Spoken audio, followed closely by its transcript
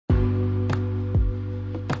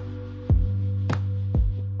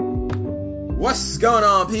What's going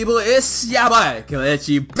on, people? It's your boy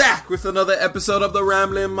Kelechi back with another episode of the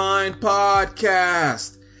Rambling Mind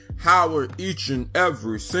Podcast. How are each and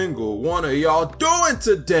every single one of y'all doing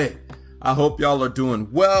today? I hope y'all are doing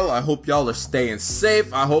well. I hope y'all are staying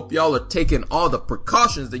safe. I hope y'all are taking all the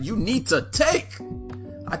precautions that you need to take.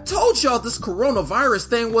 I told y'all this coronavirus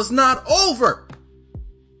thing was not over.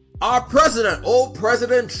 Our president, old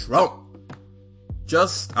President Trump.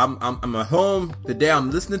 I'm at home the day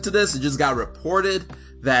I'm listening to this. It just got reported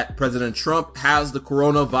that President Trump has the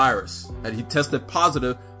coronavirus, that he tested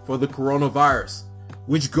positive for the coronavirus,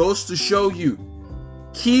 which goes to show you,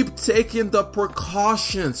 keep taking the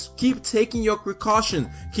precautions. Keep taking your precautions.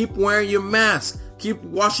 Keep wearing your mask. Keep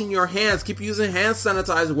washing your hands. Keep using hand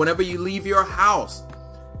sanitizer whenever you leave your house.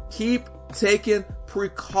 Keep taking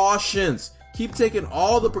precautions. Keep taking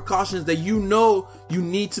all the precautions that you know you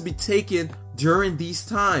need to be taking during these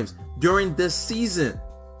times, during this season.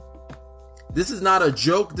 This is not a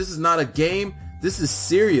joke. This is not a game. This is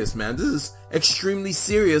serious, man. This is extremely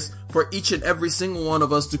serious for each and every single one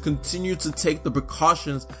of us to continue to take the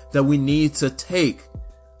precautions that we need to take.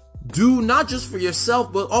 Do not just for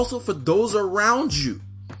yourself, but also for those around you.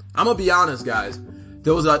 I'm gonna be honest, guys.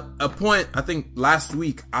 There was a point, I think last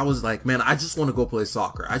week, I was like, man, I just want to go play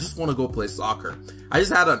soccer. I just want to go play soccer. I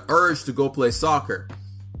just had an urge to go play soccer.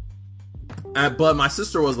 But my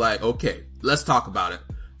sister was like, okay, let's talk about it.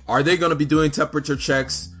 Are they going to be doing temperature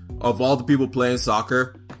checks of all the people playing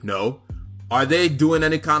soccer? No. Are they doing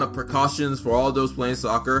any kind of precautions for all those playing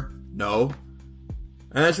soccer? No.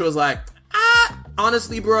 And then she was like,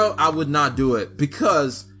 honestly, bro, I would not do it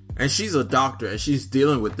because, and she's a doctor and she's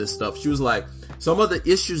dealing with this stuff. She was like, some of the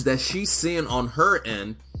issues that she's seeing on her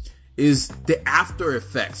end is the after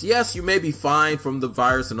effects. Yes, you may be fine from the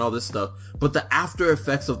virus and all this stuff, but the after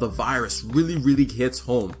effects of the virus really hits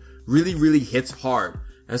home, really hits hard.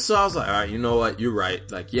 And so I was like, all right, you know what? You're right.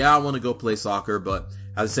 Like, yeah, I want to go play soccer, but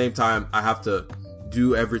at the same time, I have to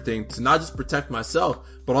do everything to not just protect myself,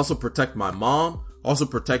 but also protect my mom, also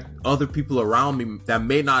protect other people around me that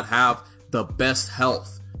may not have the best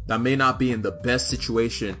health, that may not be in the best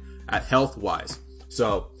situation at health-wise.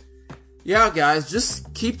 So, yeah, guys,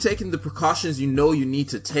 just keep taking the precautions you know you need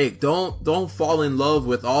to take. Don't fall in love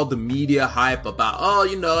with all the media hype about, oh,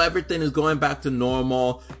 you know, everything is going back to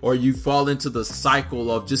normal, or you fall into the cycle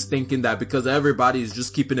of just thinking that because everybody is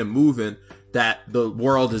just keeping it moving, that the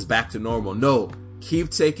world is back to normal. No, keep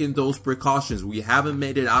taking those precautions. We haven't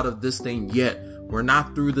made it out of this thing yet. We're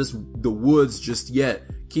not through the woods just yet.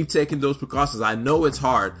 Keep taking those precautions. I know it's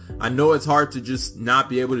hard. I know it's hard to just not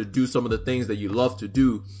be able to do some of the things that you love to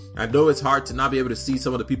do. I know it's hard to not be able to see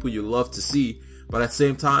some of the people you love to see. But at the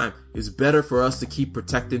same time, it's better for us to keep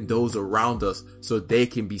protecting those around us so they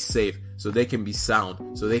can be safe, so they can be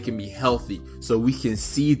sound, so they can be healthy, so we can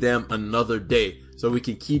see them another day, so we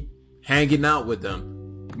can keep hanging out with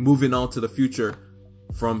them, moving on to the future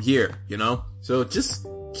from here, you know? So just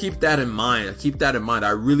keep that in mind. Keep that in mind.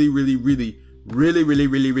 I really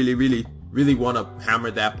want to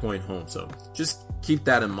hammer that point home. So just keep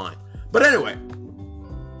that in mind. But anyway,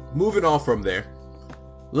 moving on from there,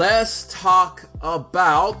 let's talk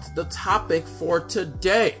about the topic for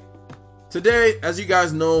today. Today, as you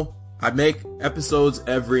guys know, I make episodes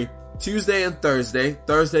every Tuesday and Thursday.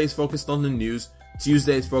 Thursday is focused on the news.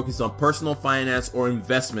 Tuesday is focused on personal finance or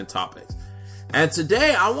investment topics. And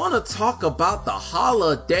today I want to talk about the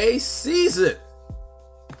holiday season.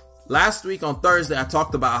 Last week on Thursday, I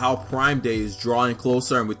talked about how Prime Day is drawing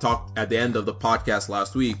closer, and we talked at the end of the podcast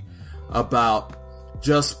last week about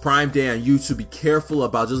just Prime Day and you to be careful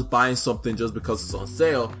about just buying something just because it's on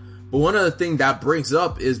sale. But one of the things that brings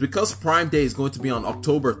up is because Prime Day is going to be on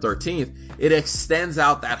October 13th, it extends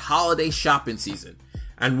out that holiday shopping season.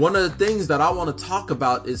 And one of the things that I want to talk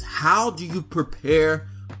about is how do you prepare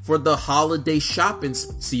for the holiday shopping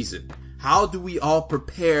season? How do we all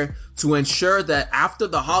prepare to ensure that after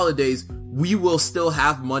the holidays, we will still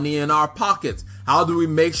have money in our pockets? How do we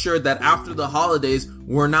make sure that after the holidays,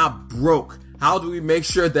 we're not broke? How do we make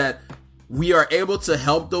sure that we are able to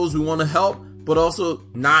help those we want to help, but also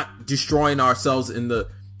not destroying ourselves in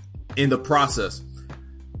the process?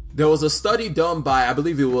 There was a study done by, I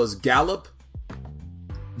believe it was Gallup.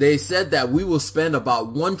 They said that we will spend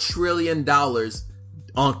about $1 trillion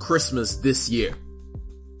on Christmas this year.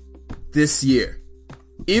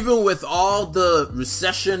 Even with all the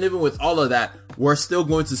recession, even with all of that, we're still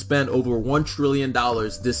going to spend over $1 trillion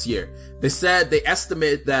this year. They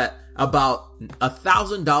estimate that about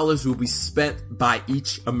 $1,000 will be spent by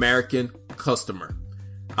each American customer.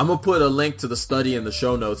 I'm going to put a link to the study in the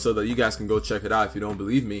show notes so that you guys can go check it out if you don't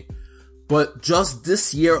believe me. But just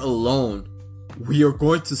this year alone, we are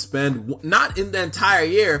going to spend, not in the entire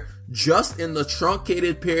year, just in the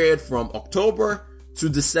truncated period from October to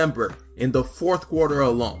December, in the fourth quarter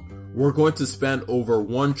alone, we're going to spend over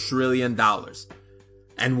 $1 trillion.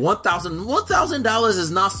 And $1,000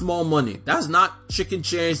 is not small money. That's not chicken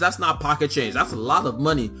change. That's not pocket change. That's a lot of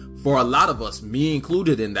money for a lot of us, me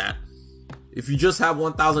included in that. If you just have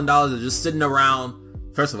 $1,000 and just sitting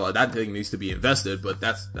around, first of all, that thing needs to be invested, but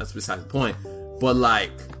that's besides the point. But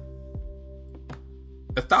like,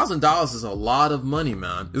 $1,000 is a lot of money,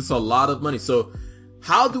 man. It's a lot of money. So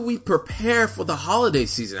how do we prepare for the holiday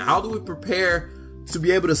season? How do we prepare to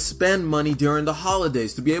be able to spend money during the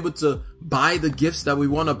holidays, to be able to buy the gifts that we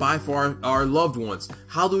want to buy for our loved ones?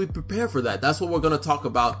 How do we prepare for that? That's what we're going to talk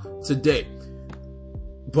about today.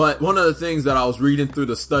 But one of the things that I was reading through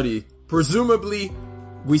the study, presumably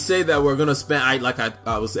we say that we're going to spend,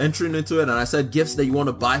 I was entering into it and I said gifts that you want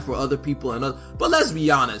to buy for other people but let's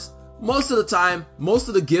be honest. Most of the time, most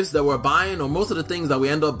of the gifts that we're buying, or most of the things that we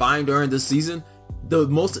end up buying during this season, the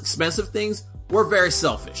most expensive things, we're very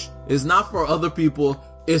selfish. It's not for other people,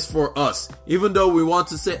 it's for us. Even though we want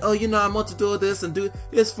to say, oh, I want to do this and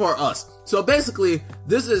it's for us. So basically,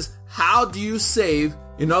 this is how do you save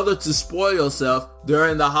in order to spoil yourself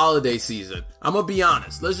during the holiday season. I'm gonna be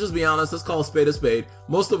honest. Let's just be honest. Let's call a spade a spade.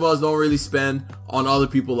 Most of us don't really spend on other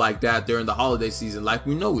people like that during the holiday season like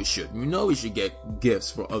we know we should. We know we should get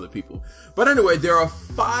gifts for other people. But anyway, there are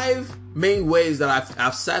 5 main ways that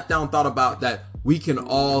I've sat down and thought about that we can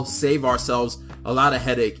all save ourselves a lot of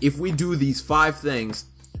headache. If we do these 5 things,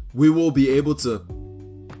 we will be able to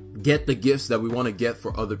get the gifts that we want to get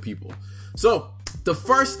for other people. So the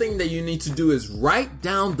first thing that you need to do is write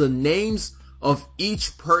down the names of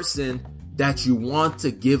each person that you want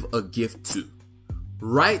to give a gift to.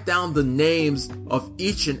 Write down the names of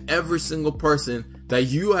each and every single person that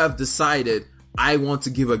you have decided I want to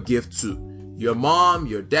give a gift to. Your mom,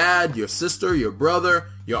 your dad, your sister, your brother,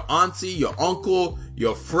 your auntie, your uncle,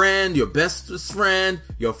 your friend, your bestest friend,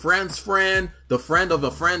 your friend's friend, the friend of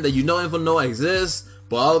a friend that you don't even know exists.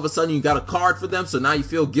 But all of a sudden you got a card for them, so now you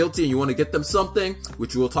feel guilty and you want to get them something,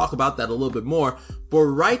 which we'll talk about that a little bit more. But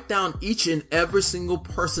write down each and every single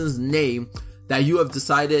person's name that you have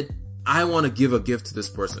decided, I want to give a gift to this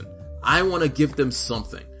person. I want to give them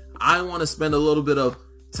something. I want to spend a little bit of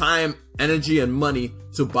time, energy, and money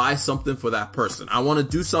to buy something for that person. I want to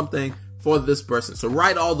do something for this person. So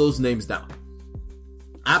write all those names down.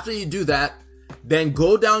 After you do that, then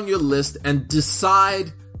go down your list and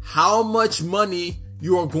decide how much money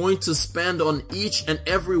you are going to spend on each and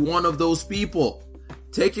every one of those people.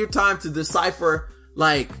 Take your time to decipher,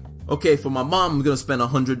 like, okay, for my mom, I'm going to spend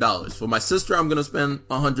 $100. For my sister, I'm going to spend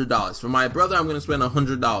 $100. For my brother, I'm going to spend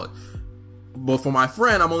 $100. But for my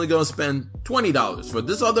friend, I'm only going to spend $20. For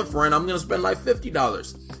this other friend, I'm going to spend like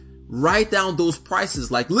 $50. Write down those prices.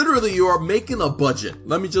 Like literally, you are making a budget.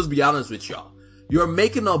 Let me just be honest with y'all. You're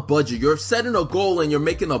making a budget. You're setting a goal and you're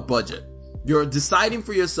making a budget. You're deciding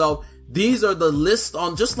for yourself, these are the list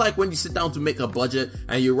on, just like when you sit down to make a budget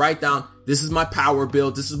and you write down, this is my power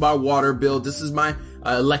bill, this is my water bill, this is my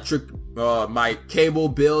electric, my cable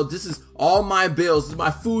bill, this is all my bills, this is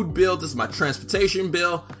my food bill, this is my transportation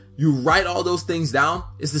bill. You write all those things down.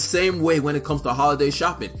 It's the same way when it comes to holiday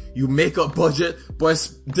shopping. You make a budget,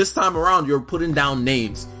 but this time around, you're putting down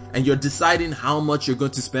names and you're deciding how much you're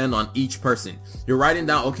going to spend on each person. You're writing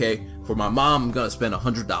down, okay, for my mom, I'm going to spend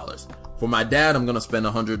 $100. For my dad, I'm going to spend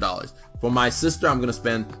 $100. For my sister, I'm going to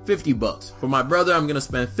spend $50. For my brother, I'm going to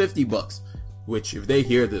spend $50. Which, if they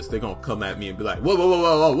hear this, they're going to come at me and be like,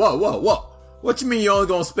 whoa. What you mean you're only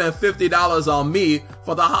going to spend $50 on me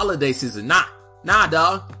for the holiday season? Nah,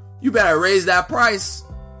 dog. You better raise that price.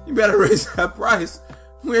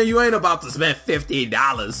 Where you ain't about to spend $50.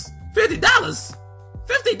 $50?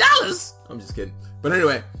 $50? I'm just kidding. But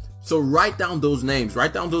anyway, so write down those names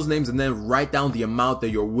and then write down the amount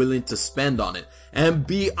that you're willing to spend on it. And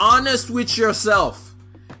be honest with yourself.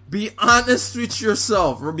 Be honest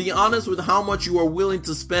with how much you are willing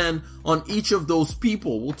to spend on each of those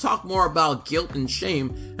people. We'll talk more about guilt and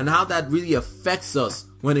shame and how that really affects us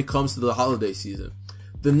when it comes to the holiday season.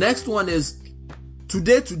 The next one is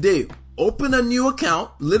today, open a new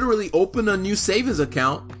account, literally open a new savings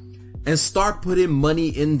account and start putting money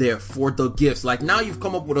in there for the gifts. Like now you've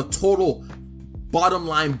come up with a total bottom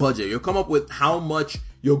line budget. You've come up with how much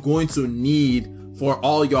you're going to need for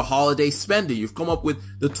all your holiday spending. You've come up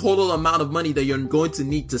with the total amount of money that you're going to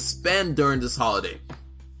need to spend during this holiday.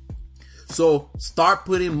 So start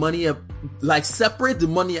putting money up, like separate the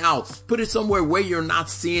money out. Put it somewhere where you're not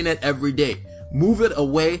seeing it every day. Move it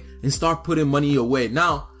away and start putting money away.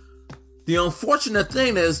 Now, The unfortunate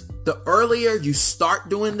thing is, the earlier you start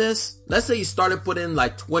doing this, let's say you started putting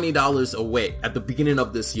like $20 away at the beginning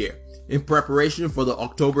of this year in preparation for the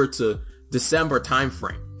October to December time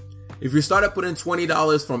frame. If you started putting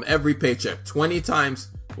 $20 from every paycheck, 20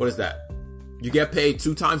 times, what is that? You get paid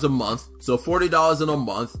 2 times a month, so $40 in a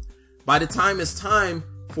month. By the time it's time,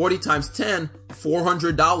 40 times 10,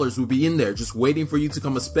 $400 will be in there just waiting for you to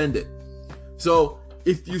come and spend it. So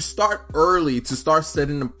if you start early to start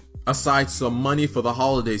setting aside some money for the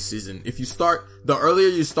holiday season, the earlier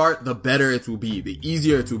you start, the better it will be, the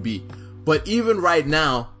easier it will be. But even right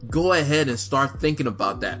now, go ahead and start thinking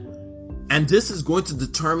about that. And this is going to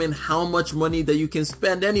determine how much money that you can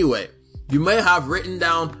spend anyway. You may have written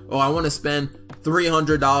down, I want to spend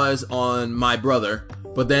 $300 on my brother.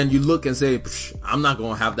 But then you look and say, I'm not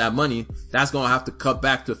going to have that money. That's going to have to cut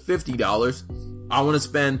back to $50. I want to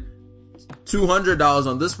spend $200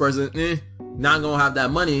 on this person. Not going to have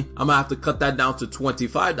that money. I'm going to have to cut that down to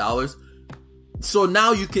 $25. So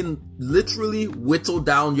now you can literally whittle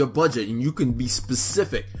down your budget and you can be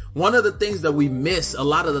specific. One of the things that we miss a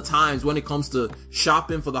lot of the times when it comes to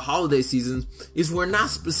shopping for the holiday season is we're not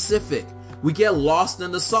specific. We get lost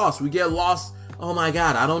in the sauce. We get lost. Oh my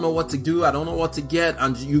God, I don't know what to do. I don't know what to get.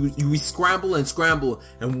 And we scramble and scramble.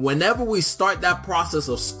 And whenever we start that process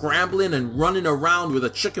of scrambling and running around with a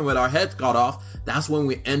chicken with our head cut off, that's when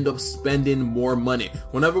we end up spending more money.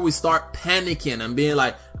 Whenever we start panicking and being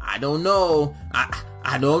like, I don't know.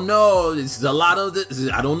 I don't know. This is a lot of this.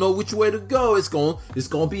 I don't know which way to go. It's going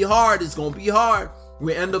to be hard. It's going to be hard.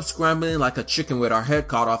 We end up scrambling like a chicken with our head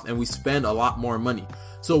cut off and we spend a lot more money.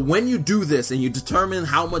 So when you do this and you determine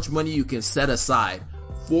how much money you can set aside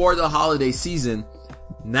for the holiday season,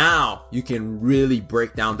 now you can really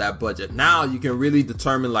break down that budget. Now you can really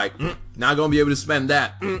determine like, not going to be able to spend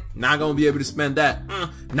that. Not going to be able to spend that.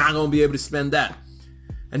 Not going to be able to spend that.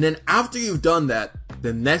 And then after you've done that,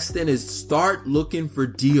 the next thing is start looking for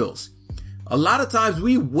deals. A lot of times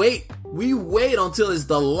we wait until it's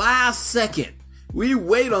the last second. We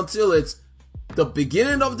wait until it's the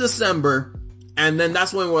beginning of December. And then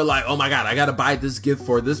that's when we're like, oh my God, I got to buy this gift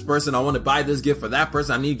for this person. I want to buy this gift for that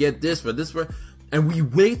person. I need to get this for this person. And we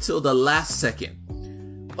wait till the last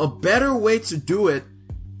second. A better way to do it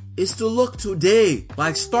is to look today.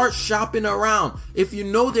 Like start shopping around. If you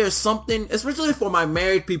know there's something, especially for my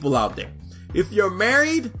married people out there. If you're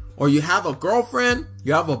married or you have a girlfriend,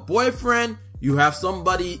 you have a boyfriend, you have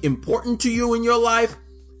somebody important to you in your life,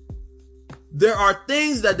 there are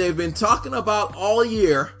things that they've been talking about all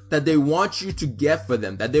year that they want you to get for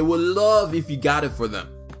them, that they would love if you got it for them.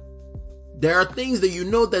 There are things that you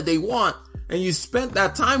know that they want and you spent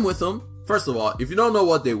that time with them. First of all, if you don't know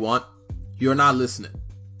what they want, you're not listening.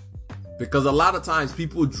 Because a lot of times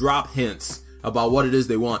people drop hints about what it is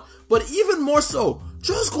they want. But even more so,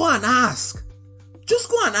 just go and ask. Just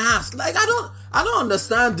go and ask. Like, I don't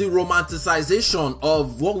understand the romanticization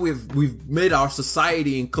of what we've made our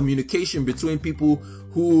society in communication between people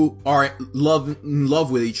who are in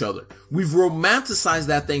love with each other. We've romanticized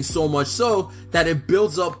that thing so much so that it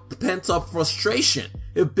builds up pent up frustration.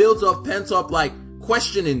 It builds up pent up like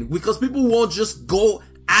questioning because people won't just go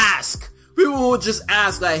ask. People won't just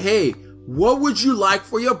ask like, hey, what would you like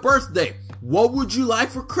for your birthday? What would you like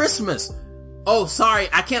for Christmas? Oh, sorry,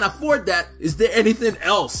 I can't afford that. Is there anything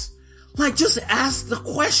else? Like, just ask the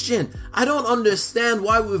question. I don't understand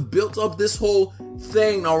why we've built up this whole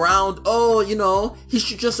thing around, he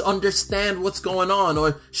should just understand what's going on,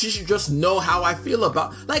 or she should just know how I feel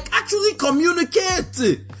about. Like, actually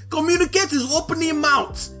communicate. Communicate is opening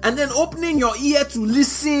mouth and then opening your ear to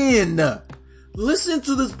listen. Listen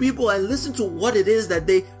to these people and listen to what it is that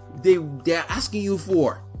they're asking you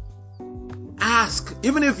for. Ask.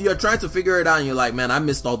 Even if you're trying to figure it out and you're like, man, I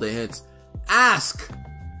missed all the hints. Ask.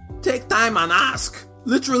 Take time and ask.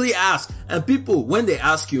 Literally ask. And people, when they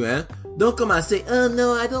ask you, don't come and say, oh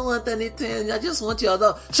no, I don't want anything. I just want your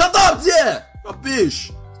dog. Shut up there!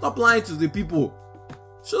 Rubbish. Stop lying to the people.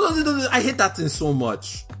 I hate that thing so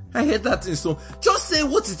much. Just say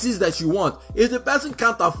what it is that you want. If the person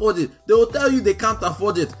can't afford it, they will tell you they can't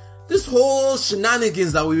afford it. This whole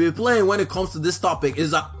shenanigans that we've been playing when it comes to this topic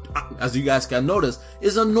is, as you guys can notice,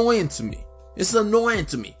 is annoying to me. It's annoying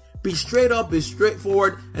to me. Be straight up, be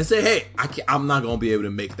straightforward, and say, hey, I'm not going to be able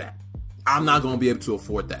to make that. I'm not going to be able to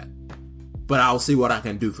afford that. But I'll see what I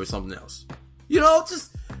can do for something else.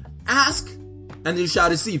 Just ask, and you shall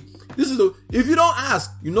receive. If you don't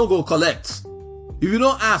ask, you no go collect. If you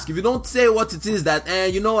don't ask, if you don't say what it is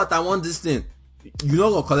that, you know what, I want this thing, you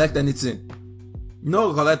no go collect anything.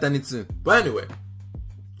 But anyway,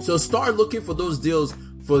 so start looking for those deals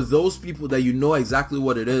for those people that you know exactly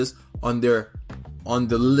what it is on the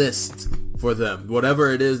list. for them.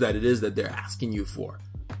 Whatever it is that they're asking you for.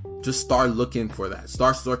 Just start looking for that.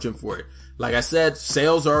 Start searching for it. Like I said,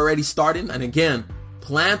 sales are already starting. And again,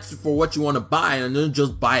 plan for what you want to buy and then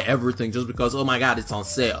just buy everything just because, oh my God, it's on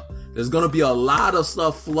sale. There's going to be a lot of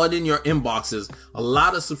stuff flooding your inboxes, a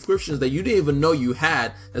lot of subscriptions that you didn't even know you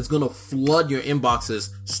had that's going to flood your inboxes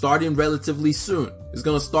starting relatively soon. It's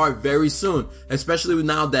going to start very soon, especially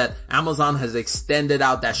now that Amazon has extended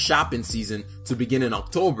out that shopping season to begin in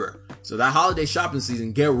October. So that holiday shopping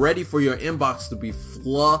season, get ready for your inbox to be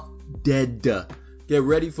flooded. Get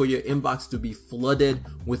ready for your inbox to be flooded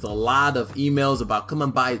with a lot of emails about come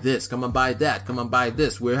and buy this, come and buy that, come and buy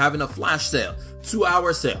this. We're having a flash sale,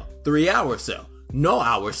 2-hour sale, 3-hour sale, no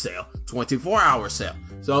hour sale, 24-hour sale.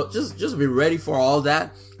 So just be ready for all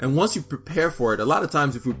that. And once you prepare for it, a lot of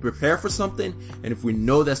times if we prepare for something and if we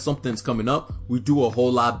know that something's coming up, we do a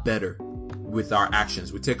whole lot better with our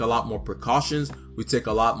actions. We take a lot more precautions. We take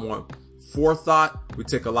a lot more forethought. We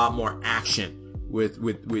take a lot more action with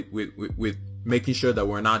making sure that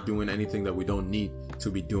we're not doing anything that we don't need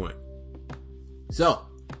to be doing. So,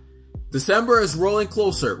 December is rolling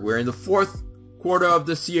closer. We're in the fourth quarter of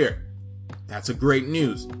this year. That's a great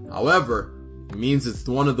news. However, it means it's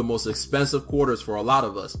one of the most expensive quarters for a lot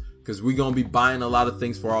of us because we're going to be buying a lot of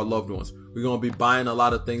things for our loved ones. We're going to be buying a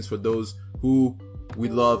lot of things for those who we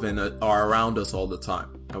love and are around us all the time,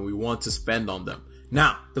 and we want to spend on them.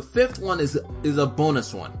 Now, the fifth one is a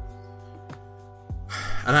bonus one.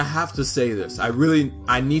 And I have to say this.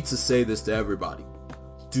 I need to say this to everybody.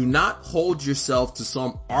 Do not hold yourself to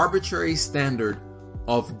some arbitrary standard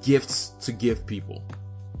of gifts to give people.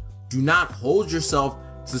 Do not hold yourself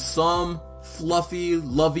to some fluffy,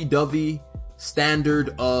 lovey-dovey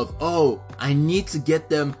standard of, oh, I need to get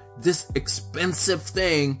them this expensive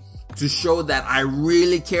thing to show that I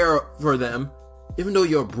really care for them, even though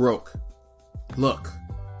you're broke. Look,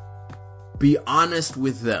 be honest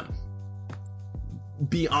with them.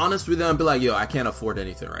 Be honest with them and be like, yo, I can't afford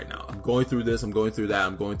anything right now. I'm going through this, I'm going through that,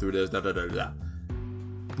 I'm going through this,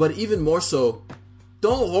 But even more so,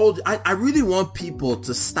 I really want people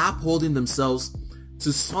to stop holding themselves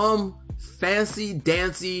to some fancy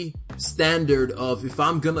dancy standard of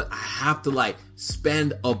I have to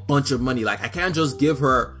spend a bunch of money. Like I can't just give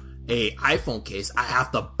her a iPhone case. I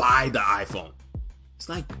have to buy the iPhone. It's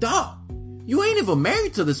like, dog, you ain't even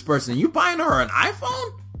married to this person. You buying her an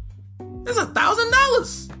iPhone? It's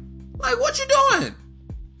 $1,000. Like, what you doing?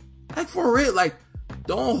 Like, for real,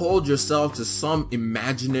 don't hold yourself to some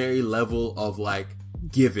imaginary level of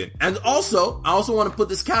giving. And also, I also want to put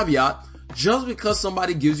this caveat. Just because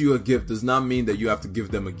somebody gives you a gift does not mean that you have to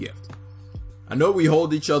give them a gift. I know we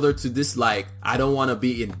hold each other to this I don't want to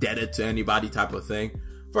be indebted to anybody type of thing.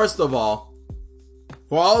 First of all,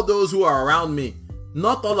 for all those who are around me,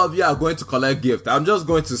 not all of you are going to collect gift. I'm just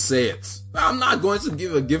going to say it. I'm not going to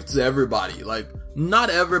give a gift to everybody. Not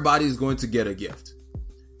everybody is going to get a gift.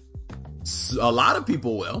 A lot of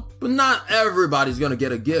people will, but not everybody's going to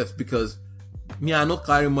get a gift because I don't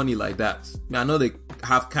carry money like that. I know they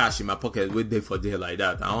have cash in my pocket with day for day like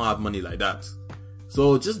that. I don't have money like that.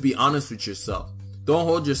 So just be honest with yourself. Don't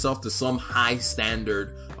hold yourself to some high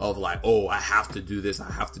standard of oh, I have to do this, I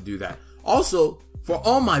have to do that. Also, for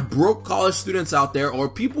all my broke college students out there or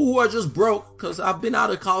people who are just broke, because I've been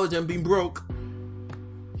out of college and been broke,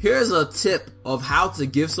 here's a tip of how to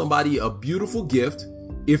give somebody a beautiful gift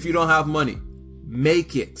if you don't have money.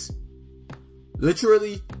 Make it.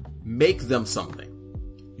 Literally, make them something.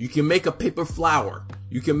 You can make a paper flower.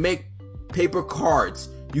 You can make paper cards.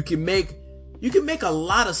 You can make a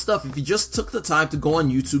lot of stuff if you just took the time to go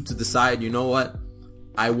on YouTube to decide, you know what?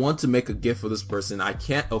 I want to make a gift for this person. I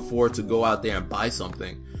can't afford to go out there and buy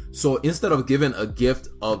something. So instead of giving a gift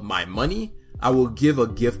of my money, I will give a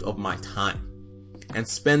gift of my time and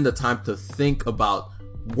spend the time to think about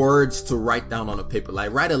words to write down on a paper.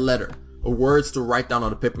 Write a letter or words to write down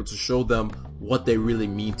on a paper to show them what they really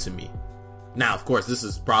mean to me. Now, of course, this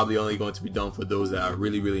is probably only going to be done for those that are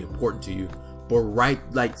really, really important to you.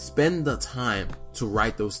 But spend the time to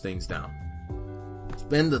write those things down.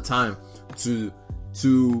 Spend the time to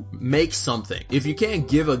make something. If you can't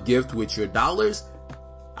give a gift with your dollars,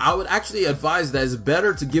 I would actually advise that it's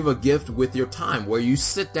better to give a gift with your time, where you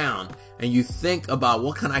sit down and you think about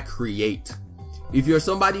what can I create. If you're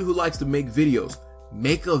somebody who likes to make videos,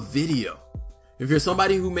 make a video. If you're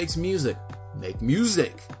somebody who makes music, make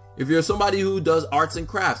music. If you're somebody who does arts and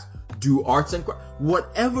crafts, do arts and crafts.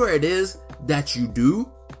 Whatever it is that you do,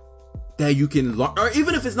 that you can learn, or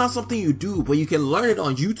even if it's not something you do, but you can learn it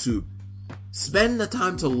on YouTube, spend the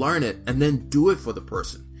time to learn it and then do it for the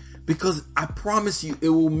person. because I promise you, it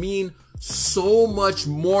will mean so much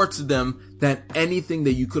more to them than anything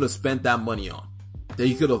that you could have spent that money on, that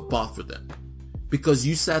you could have bought for them. Because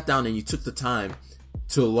you sat down and you took the time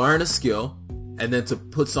to learn a skill and then to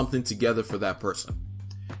put something together for that person.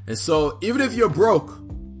 And so even if you're broke,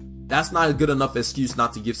 that's not a good enough excuse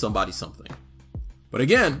not to give somebody something. But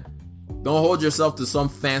again, don't hold yourself to some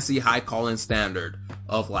fancy high calling standard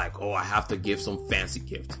of like, oh, I have to give some fancy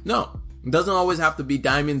gift. No, it doesn't always have to be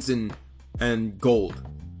diamonds and gold.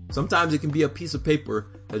 Sometimes it can be a piece of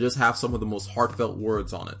paper that just have some of the most heartfelt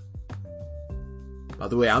words on it. By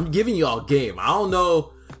the way, I'm giving y'all game. I don't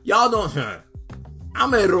know. Y'all don't.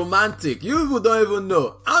 I'm a romantic. You people don't even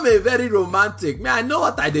know. I'm a very romantic. Man, I know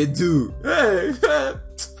what I did do. Hey,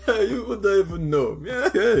 you people don't even know.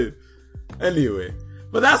 Hey. Anyway,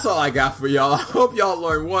 but that's all I got for y'all. I hope y'all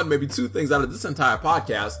learned one, maybe two things out of this entire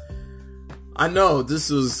podcast. I know this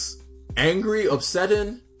was angry,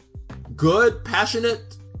 upsetting, good,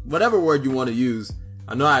 passionate, whatever word you want to use.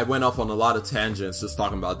 I know I went off on a lot of tangents just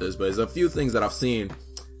talking about this, but there's a few things that I've seen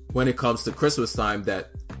when it comes to Christmas time that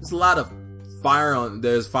there's a lot of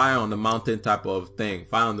there's fire on the mountain type of thing.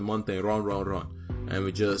 Fire on the mountain, run. And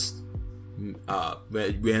we just,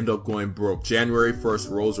 we end up going broke. January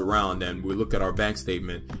 1st rolls around and we look at our bank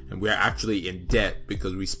statement and we're actually in debt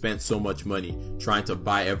because we spent so much money trying to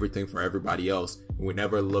buy everything for everybody else. And we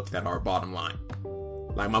never looked at our bottom line.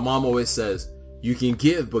 Like my mom always says, you can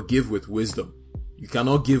give, but give with wisdom. You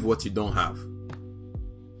cannot give what you don't have.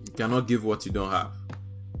 You cannot give what you don't have.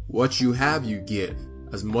 What you have, you give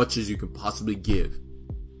as much as you can possibly give.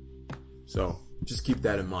 So just keep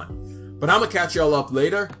that in mind. But I'm going to catch y'all up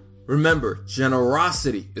later. Remember,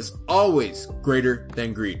 generosity is always greater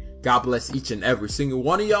than greed. God bless each and every single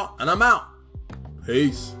one of y'all, and I'm out.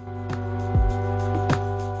 Peace.